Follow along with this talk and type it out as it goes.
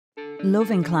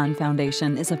Lovinklaan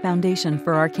Foundation is a foundation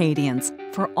for Arcadians,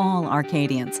 for all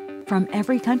Arcadians, from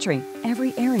every country,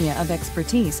 every area of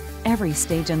expertise, every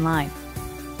stage in life.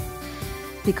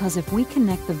 Because if we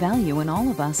connect the value in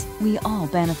all of us, we all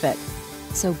benefit.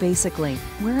 So basically,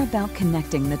 we're about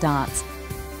connecting the dots.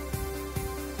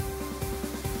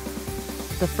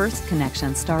 The first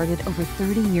connection started over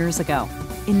 30 years ago.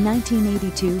 In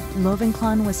 1982,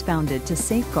 Lovinklaan was founded to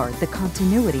safeguard the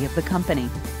continuity of the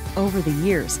company. Over the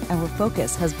years, our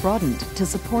focus has broadened to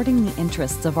supporting the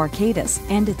interests of Arcadis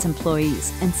and its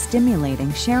employees and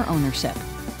stimulating share ownership.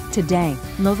 Today,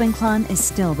 Lovinklaan is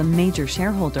still the major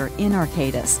shareholder in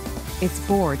Arcadis. Its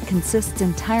board consists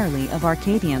entirely of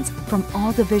Arcadians from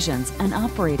all divisions and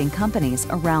operating companies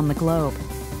around the globe.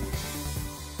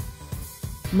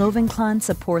 Lovinklaan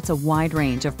supports a wide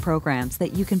range of programs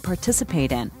that you can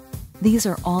participate in. These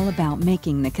are all about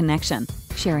making the connection,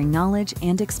 sharing knowledge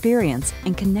and experience,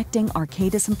 and connecting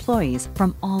Arcadis employees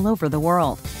from all over the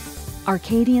world.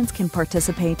 Arcadians can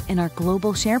participate in our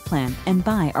global share plan and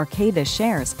buy Arcadis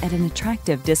shares at an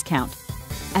attractive discount.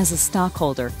 As a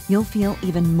stockholder, you'll feel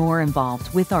even more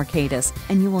involved with Arcadis,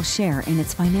 and you will share in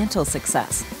its financial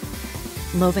success.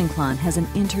 Lovinklaan has an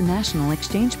international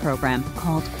exchange program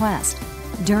called Quest.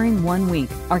 During 1 week,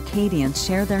 Arcadians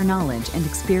share their knowledge and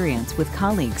experience with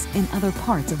colleagues in other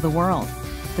parts of the world.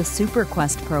 The Super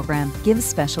Quest program gives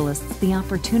specialists the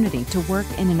opportunity to work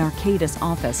in an Arcadis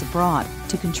office abroad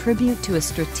to contribute to a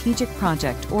strategic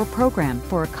project or program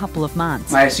for a couple of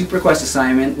months. My Super Quest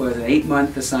assignment was an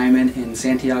 8-month assignment in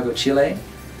Santiago, Chile.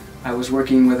 I was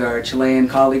working with our Chilean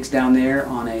colleagues down there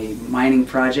on a mining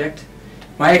project.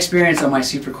 My experience on my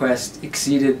Super Quest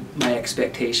exceeded my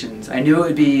expectations. I knew it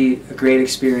would be a great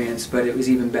experience, but it was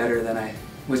even better than I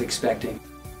was expecting.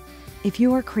 If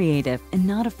you are creative and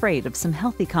not afraid of some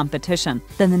healthy competition,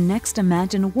 then the next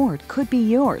Imagine Award could be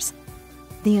yours.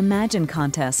 The Imagine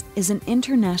Contest is an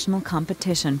international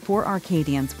competition for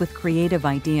Arcadians with creative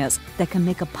ideas that can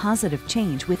make a positive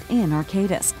change within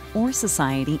Arcadis or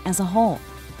society as a whole.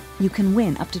 You can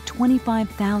win up to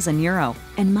 €25,000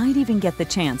 and might even get the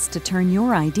chance to turn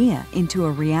your idea into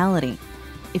a reality.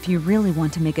 If you really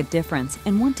want to make a difference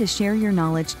and want to share your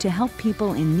knowledge to help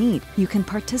people in need, you can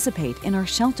participate in our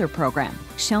Shelter program.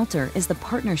 Shelter is the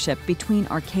partnership between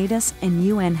Arcadis and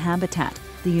UN Habitat,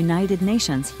 the United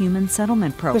Nations Human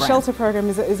Settlement Program. The Shelter program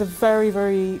is a very,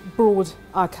 very broad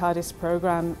Arcadis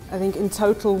program. I think in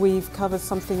total we've covered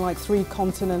something like 3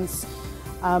 continents,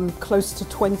 close to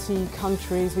 20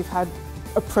 countries. We've had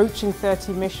approaching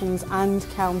 30 missions and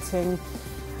counting.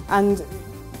 And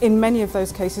in many of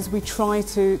those cases, we try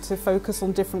to focus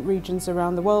on different regions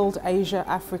around the world, Asia,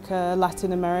 Africa,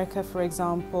 Latin America, for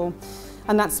example.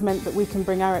 And that's meant that we can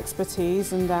bring our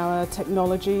expertise and our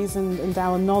technologies and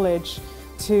our knowledge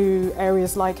to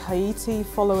areas like Haiti,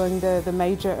 following the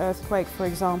major earthquake, for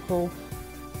example.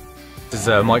 This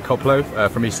is Mike Coplow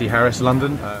from EC Harris,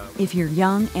 London. If you're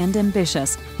young and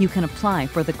ambitious, you can apply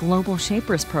for the Global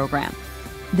Shapers program.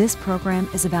 This program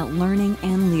is about learning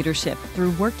and leadership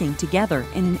through working together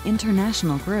in an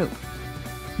international group.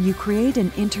 You create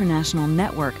an international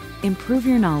network, improve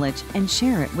your knowledge, and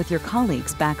share it with your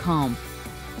colleagues back home.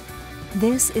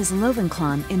 This is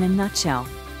Lovinklaan in a nutshell.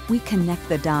 We connect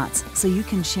the dots so you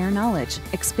can share knowledge,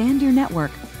 expand your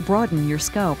network, broaden your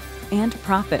scope, and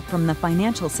profit from the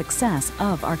financial success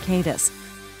of Arcadis.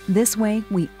 This way,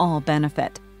 we all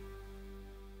benefit.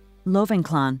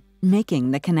 Lovinklaan,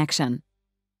 making the connection.